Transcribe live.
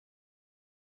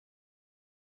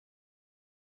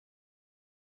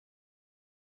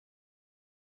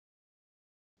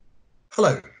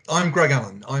Hello, I'm Greg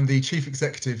Allen. I'm the Chief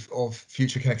Executive of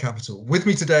Future Care Capital. With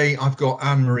me today, I've got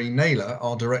Annemarie Naylor,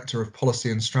 our Director of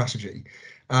Policy and Strategy.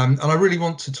 And I really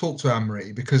want to talk to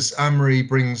Annemarie because Annemarie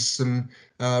brings some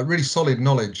really solid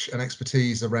knowledge and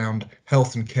expertise around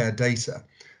health and care data.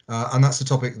 And that's a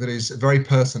topic that is very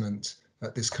pertinent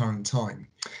at this current time.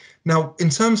 Now, in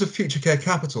terms of Future Care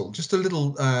Capital, just a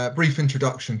little brief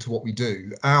introduction to what we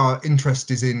do. Our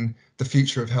interest is in the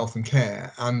future of health and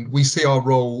care, and we see our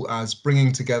role as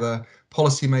bringing together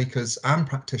policymakers and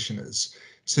practitioners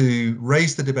to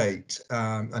raise the debate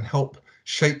and help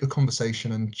shape the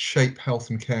conversation and shape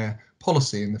health and care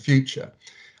policy in the future.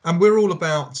 And we're all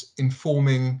about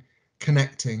informing,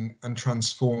 connecting, and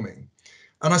transforming.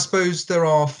 And I suppose there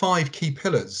are 5 key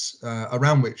pillars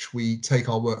around which we take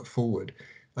our work forward.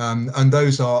 And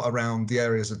those are around the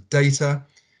areas of data,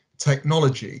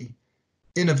 technology,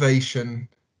 innovation,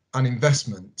 and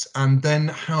investment, and then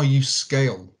how you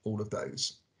scale all of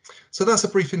those. So that's a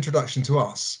brief introduction to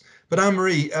us. But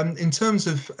Annemarie, in terms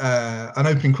of an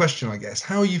opening question, I guess,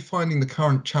 how are you finding the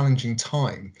current challenging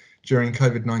time during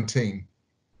COVID-19?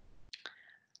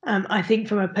 I think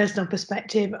from a personal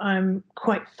perspective, I'm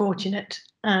quite fortunate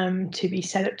to be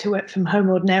set up to work from home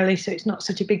ordinarily, so it's not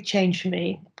such a big change for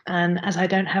me. And as I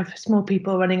don't have small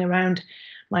people running around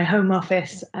my home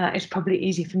office, it's probably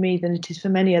easier for me than it is for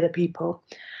many other people.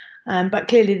 But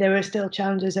clearly there are still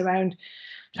challenges around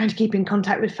trying to keep in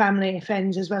contact with family,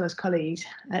 friends, as well as colleagues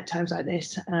at times like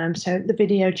this. So the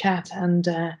video chat and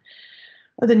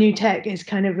other new tech is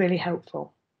kind of really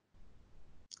helpful.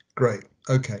 Great.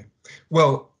 Okay.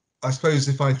 Well, I suppose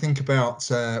if I think about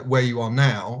where you are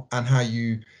now and how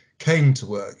you came to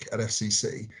work at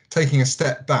FCC, taking a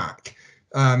step back,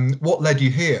 what led you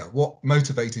here? What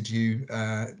motivated you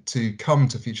to come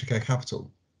to Future Care Capital?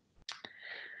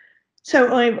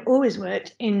 So I've always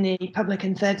worked in the public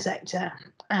and third sector.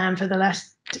 For the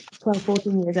last 12,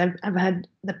 14 years, I've had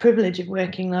the privilege of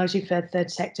working largely for third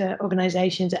sector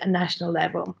organisations at a national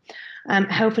level.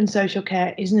 Health and social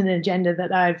care isn't an agenda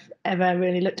that I've ever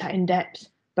really looked at in depth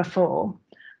before,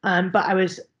 but I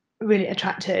was really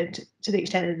attracted to the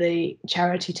extent that the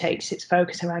charity takes its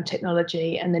focus around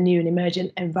technology and the new and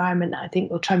emergent environment that I think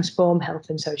will transform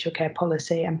health and social care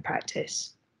policy and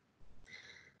practice.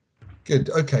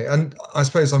 Good. Okay. And I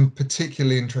suppose I'm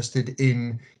particularly interested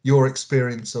in your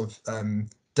experience of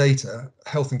data,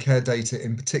 health and care data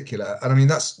in particular. And I mean,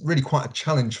 that's really quite a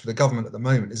challenge for the government at the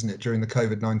moment, isn't it, during the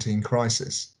COVID-19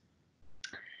 crisis?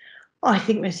 I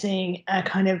think we're seeing a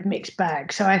kind of mixed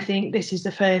bag. So I think this is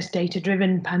the first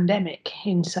data-driven pandemic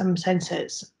in some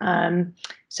senses.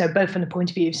 So both from the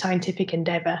point of view of scientific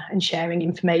endeavour and sharing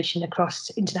information across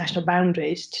international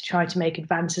boundaries to try to make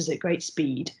advances at great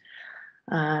speed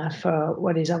for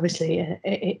what is obviously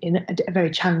in a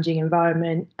very challenging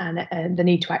environment and the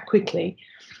need to act quickly.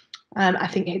 I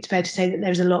think it's fair to say that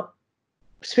there's a lot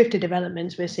swifter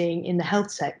developments we're seeing in the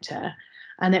health sector,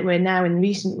 and that we're now in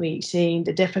recent weeks seeing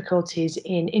the difficulties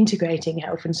in integrating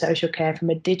health and social care from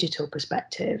a digital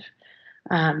perspective,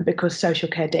 because social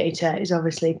care data is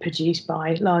obviously produced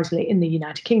by, largely in the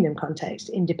United Kingdom context,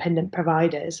 independent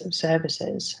providers of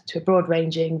services to a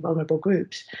broad-ranging vulnerable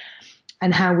groups.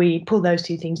 And how we pull those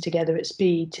two things together at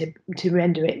speed to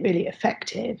render it really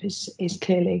effective is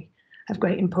clearly of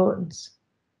great importance.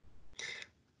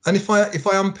 And if I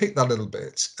unpick that a little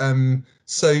bit,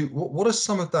 so what has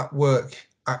some of that work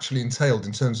actually entailed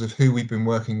in terms of who we've been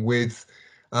working with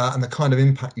and the kind of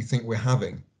impact you think we're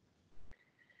having?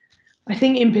 I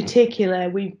think in particular,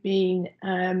 we've been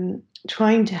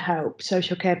trying to help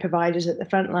social care providers at the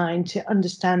front line to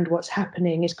understand what's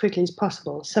happening as quickly as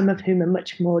possible, some of whom are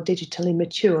much more digitally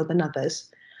mature than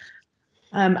others,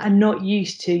 and not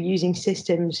used to using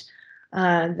systems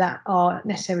that are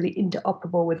necessarily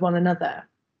interoperable with one another,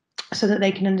 so that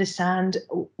they can understand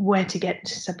where to get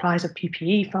supplies of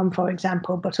PPE from, for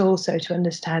example, but also to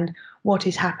understand what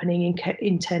is happening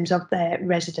in terms of their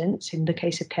residents, in the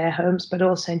case of care homes, but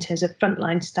also in terms of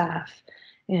frontline staff,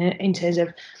 in terms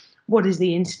of what is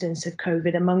the incidence of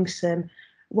COVID amongst them,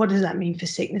 what does that mean for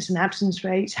sickness and absence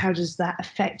rates, how does that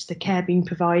affect the care being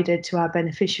provided to our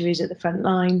beneficiaries at the front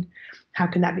line, how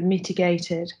can that be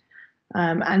mitigated,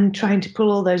 and trying to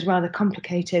pull all those rather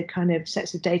complicated kind of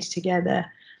sets of data together.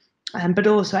 But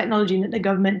also acknowledging that the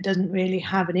government doesn't really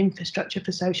have an infrastructure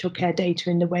for social care data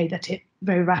in the way that it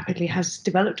very rapidly has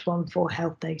developed one for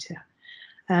health data.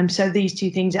 So these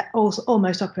two things are also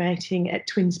almost operating at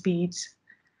twin speeds.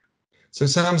 So it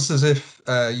sounds as if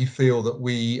you feel that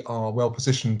we are well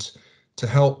positioned to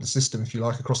help the system, if you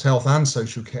like, across health and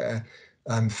social care,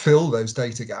 fill those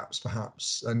data gaps,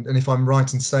 perhaps. And if I'm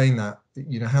right in saying that,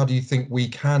 how do you think we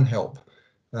can help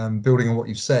building on what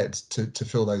you've said, to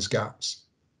fill those gaps?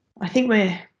 I think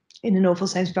we're, in an awful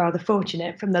sense, rather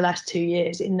fortunate from the last 2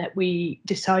 years in that we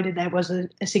decided there was a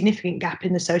significant gap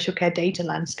in the social care data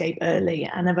landscape early,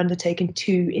 and have undertaken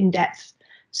 2 in-depth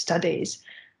studies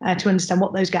to understand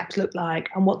what those gaps look like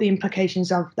and what the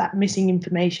implications of that missing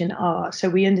information are. So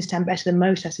we understand better than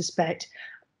most, I suspect,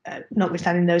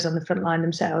 notwithstanding those on the front line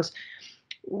themselves,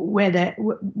 what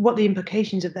the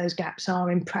implications of those gaps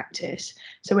are in practice.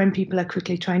 So when people are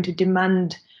quickly trying to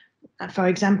demand, for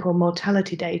example,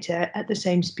 mortality data at the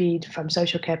same speed from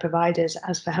social care providers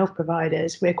as for health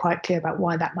providers, we're quite clear about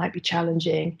why that might be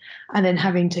challenging, and then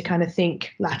having to kind of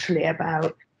think laterally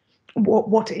about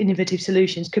what innovative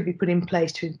solutions could be put in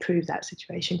place to improve that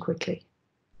situation quickly.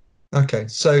 Okay,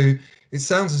 so it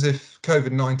sounds as if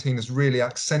COVID-19 has really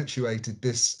accentuated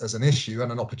this as an issue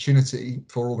and an opportunity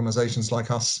for organisations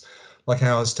like us, like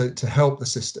ours, to help the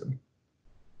system.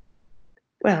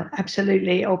 Well,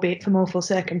 absolutely, albeit from awful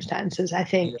circumstances. I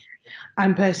think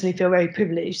I personally feel very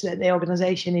privileged that the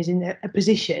organisation is in a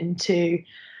position to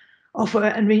offer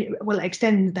and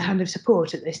extend the hand of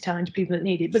support at this time to people that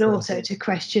need it, but also to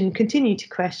continue to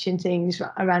question things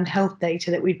around health data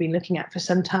that we've been looking at for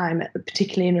some time,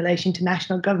 particularly in relation to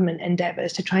national government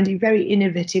endeavours to try and do very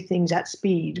innovative things at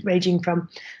speed, ranging from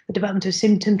the development of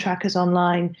symptom trackers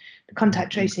online, the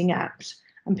contact tracing apps,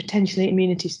 and potentially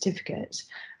immunity certificates,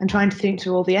 and trying to think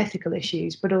through all the ethical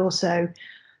issues, but also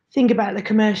think about the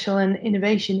commercial and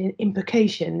innovation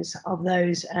implications of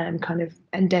those kind of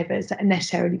endeavours that are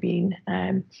necessarily being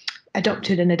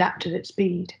adopted and adapted at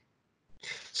speed.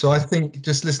 So I think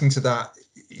just listening to that,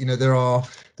 there are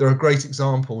great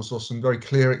examples, or some very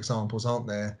clear examples, aren't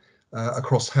there,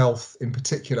 across health in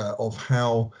particular, of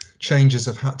how changes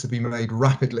have had to be made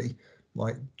rapidly,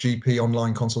 like GP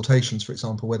online consultations, for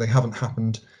example, where they haven't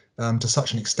happened to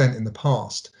such an extent in the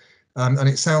past. And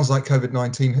it sounds like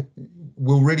COVID-19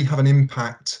 will really have an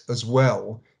impact as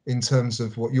well in terms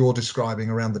of what you're describing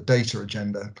around the data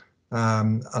agenda,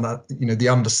 and the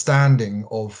understanding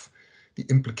of the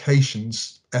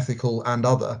implications, ethical and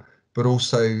other, but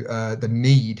also the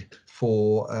need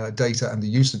for data and the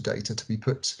use of data to be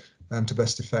put to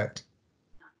best effect.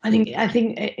 I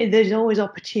think there's always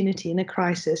opportunity in a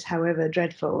crisis, however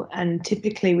dreadful, and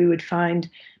typically we would find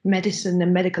medicine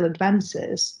and medical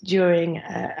advances during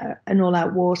an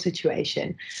all-out war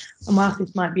situation. And whilst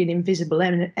this might be an invisible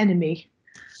enemy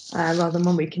rather than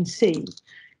one we can see,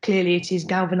 clearly it is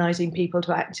galvanising people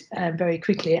to act very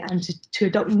quickly and to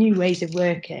adopt new ways of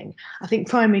working. I think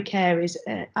primary care is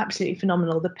absolutely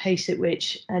phenomenal, the pace at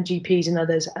which GPs and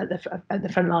others at the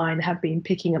front line have been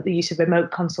picking up the use of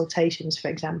remote consultations, for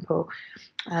example.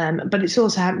 But it's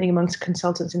also happening amongst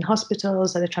consultants in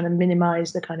hospitals that are trying to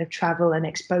minimise the kind of travel and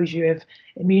exposure of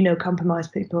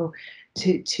immunocompromised people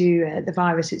to the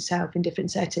virus itself in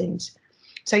different settings.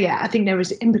 So yeah, I think there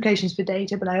is implications for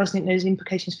data, but I also think there's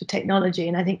implications for technology.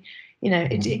 And I think,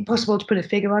 it's impossible to put a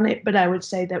figure on it, but I would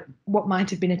say that what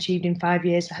might have been achieved in 5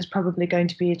 years has probably going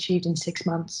to be achieved in 6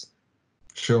 months.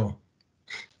 Sure.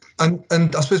 And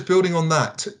I suppose building on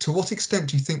that, to what extent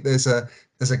do you think there's a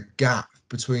gap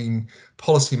between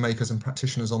policymakers and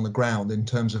practitioners on the ground in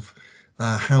terms of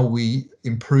how we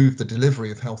improve the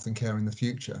delivery of health and care in the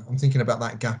future? I'm thinking about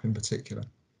that gap in particular.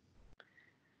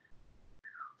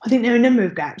 I think there are a number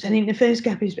of gaps. I think the first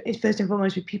gap is first and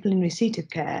foremost with people in receipt of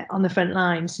care on the front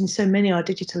line, since so many are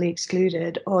digitally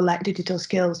excluded or lack digital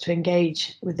skills to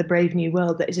engage with the brave new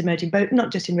world that is emerging, both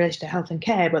not just in relation to health and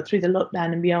care, but through the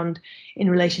lockdown and beyond, in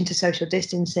relation to social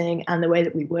distancing and the way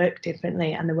that we work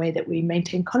differently and the way that we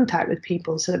maintain contact with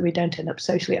people so that we don't end up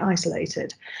socially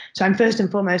isolated. So I'm first and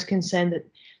foremost concerned that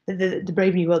the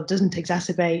brave new world doesn't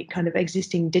exacerbate kind of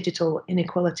existing digital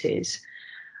inequalities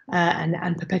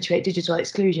and perpetuate digital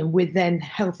exclusion, with then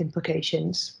health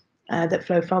implications that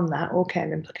flow from that, or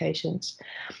care implications.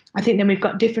 I think then we've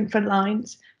got different front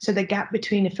lines. So the gap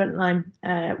between a frontline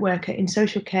worker in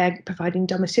social care providing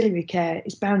domiciliary care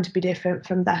is bound to be different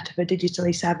from that of a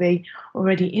digitally savvy,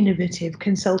 already innovative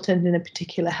consultant in a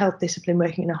particular health discipline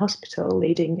working in a hospital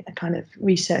leading a kind of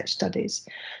research studies.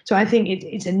 So I think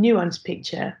it's a nuanced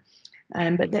picture.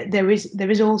 But there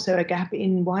is also a gap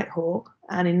in Whitehall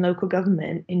and in local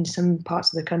government in some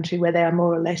parts of the country where they are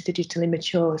more or less digitally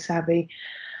mature, savvy,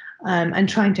 and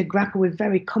trying to grapple with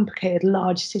very complicated,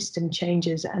 large system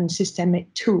changes and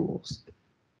systemic tools.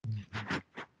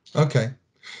 Okay.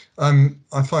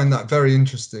 I find that very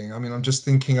interesting. I mean, I'm just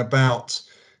thinking about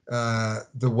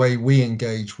the way we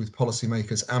engage with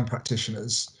policymakers and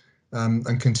practitioners,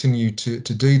 and continue to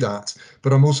do that.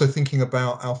 But I'm also thinking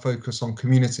about our focus on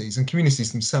communities and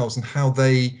communities themselves and how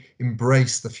they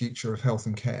embrace the future of health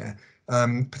and care,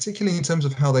 particularly in terms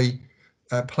of how they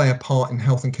play a part in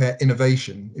health and care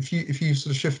innovation. If you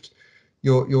sort of shift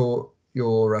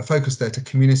your focus there to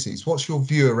communities, what's your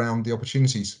view around the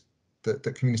opportunities that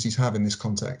communities have in this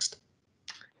context?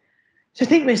 So I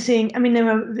think we're seeing, I mean, there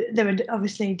are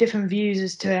obviously different views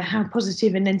as to how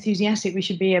positive and enthusiastic we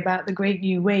should be about the great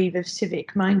new wave of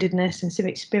civic mindedness and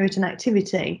civic spirit and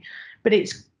activity. But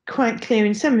it's quite clear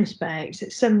in some respects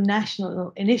that some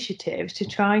national initiatives to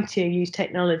try to use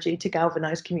technology to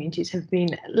galvanise communities have been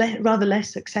rather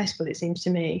less successful, it seems to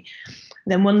me,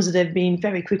 than ones that have been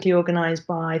very quickly organised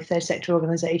by third sector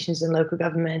organisations and local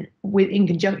government in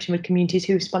conjunction with communities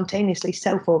who have spontaneously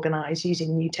self-organised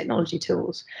using new technology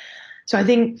tools. So I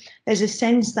think there's a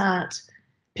sense that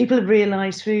people have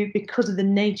realised because of the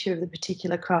nature of the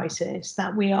particular crisis,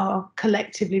 that we are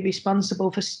collectively responsible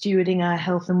for stewarding our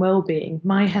health and well-being.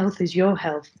 My health is your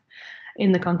health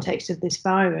in the context of this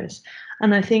virus.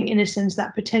 And I think, in a sense,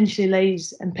 that potentially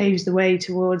lays and paves the way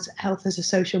towards health as a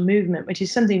social movement, which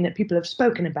is something that people have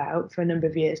spoken about for a number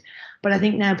of years. But I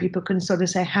think now people can sort of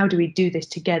say, how do we do this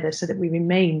together so that we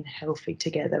remain healthy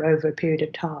together over a period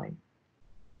of time?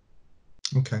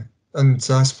 Okay. And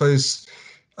I suppose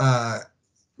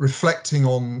reflecting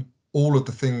on all of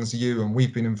the things you and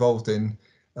we've been involved in,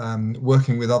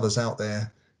 working with others out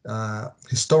there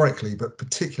historically, but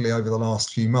particularly over the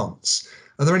last few months,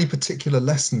 are there any particular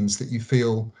lessons that you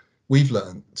feel we've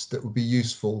learned that would be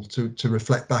useful to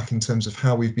reflect back in terms of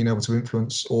how we've been able to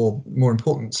influence, or more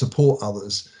important, support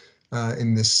others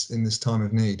in this time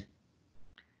of need?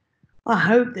 I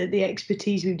hope that the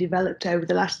expertise we've developed over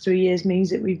the last 3 years means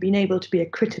that we've been able to be a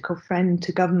critical friend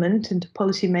to government and to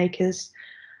policymakers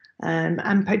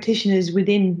and practitioners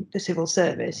within the civil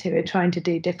service who are trying to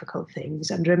do difficult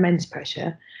things under immense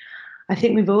pressure. I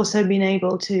think we've also been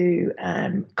able to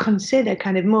consider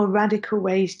kind of more radical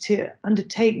ways to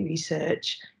undertake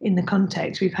research in the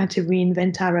context. We've had to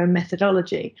reinvent our own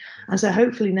methodology. And so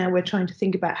hopefully now we're trying to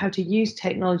think about how to use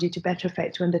technology to better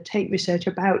effect to undertake research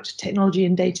about technology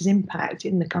and data's impact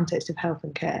in the context of health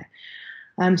and care.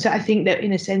 So I think that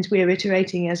in a sense we're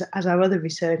iterating as our other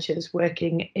researchers,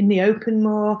 working in the open,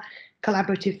 more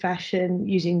collaborative fashion,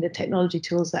 using the technology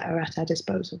tools that are at our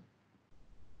disposal.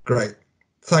 Great.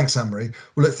 Thanks, Annemarie.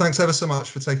 Well, look, thanks ever so much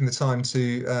for taking the time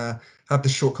to have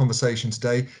this short conversation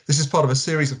today. This is part of a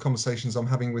series of conversations I'm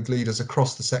having with leaders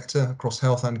across the sector, across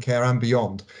health and care and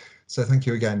beyond. So thank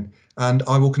you again. And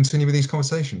I will continue with these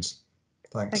conversations.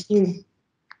 Thanks. Thank you.